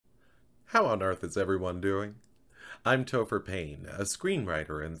How on earth is everyone doing? I'm Topher Payne, a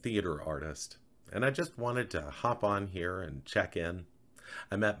screenwriter and theater artist, and I just wanted to hop on here and check in.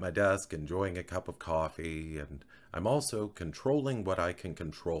 I'm at my desk enjoying a cup of coffee, and I'm also controlling what I can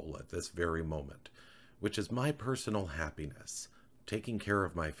control at this very moment, which is my personal happiness, taking care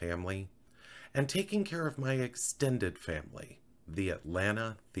of my family, and taking care of my extended family, the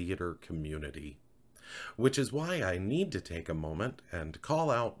Atlanta theater community. Which is why I need to take a moment and call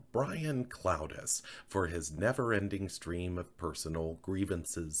out Brian Clowdus for his never-ending stream of personal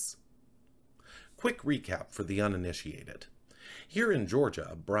grievances. Quick recap for the uninitiated. Here in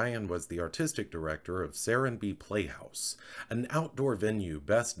Georgia, Brian was the artistic director of Serenbe Playhouse, an outdoor venue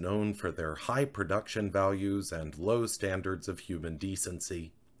best known for their high production values and low standards of human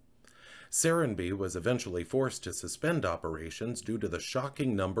decency. Serenbe was eventually forced to suspend operations due to the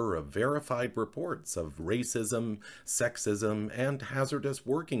shocking number of verified reports of racism, sexism, and hazardous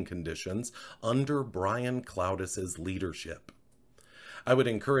working conditions under Brian Clowdus's leadership. I would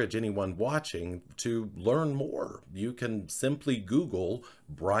encourage anyone watching to learn more. You can simply Google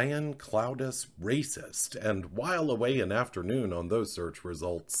Brian Clowdus racist and while away an afternoon on those search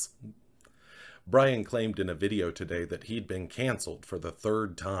results. Brian claimed in a video today that he'd been canceled for the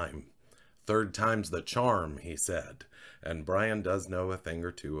third time. Third time's the charm, he said, and Brian does know a thing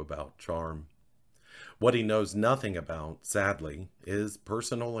or two about charm. What he knows nothing about, sadly, is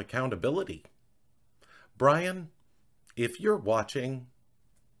personal accountability. Brian, if you're watching,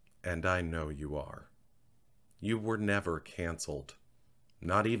 and I know you are, you were never canceled.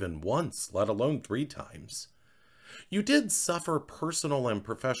 Not even once, let alone 3 times. You did suffer personal and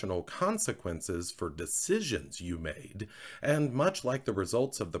professional consequences for decisions you made, and much like the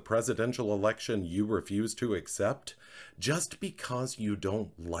results of the presidential election you refuse to accept, just because you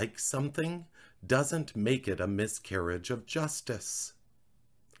don't like something doesn't make it a miscarriage of justice.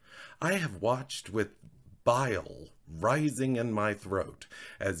 I have watched with bile rising in my throat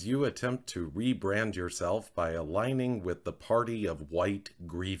as you attempt to rebrand yourself by aligning with the party of white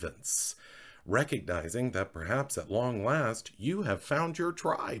grievance, recognizing that perhaps at long last you have found your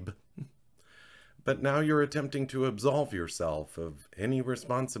tribe. But now you're attempting to absolve yourself of any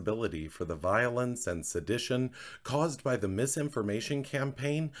responsibility for the violence and sedition caused by the misinformation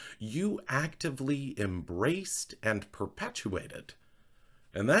campaign you actively embraced and perpetuated.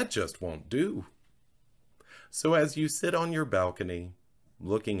 And that just won't do. So as you sit on your balcony,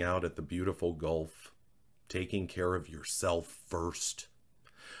 looking out at the beautiful Gulf, taking care of yourself first,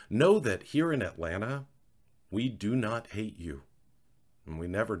 know that here in Atlanta, we do not hate you, and we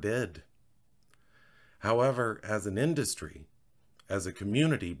never did. However, as an industry, as a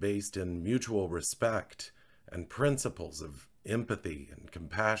community based in mutual respect and principles of empathy and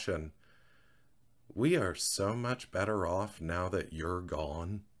compassion, we are so much better off now that you're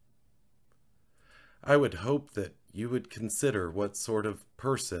gone. I would hope that you would consider what sort of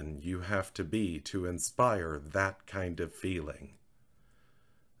person you have to be to inspire that kind of feeling.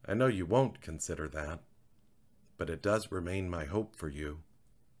 I know you won't consider that, but it does remain my hope for you.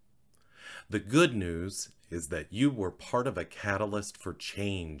 The good news is that you were part of a catalyst for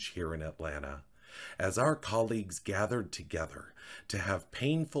change here in Atlanta, as our colleagues gathered together to have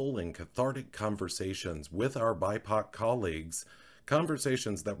painful and cathartic conversations with our BIPOC colleagues,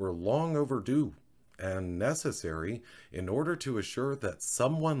 conversations that were long overdue and necessary in order to assure that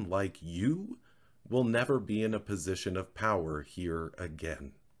someone like you will never be in a position of power here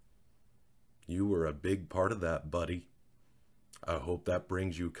again. You were a big part of that, buddy. I hope that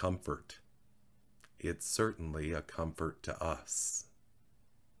brings you comfort. It's certainly a comfort to us.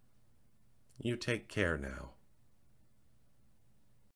 You take care now.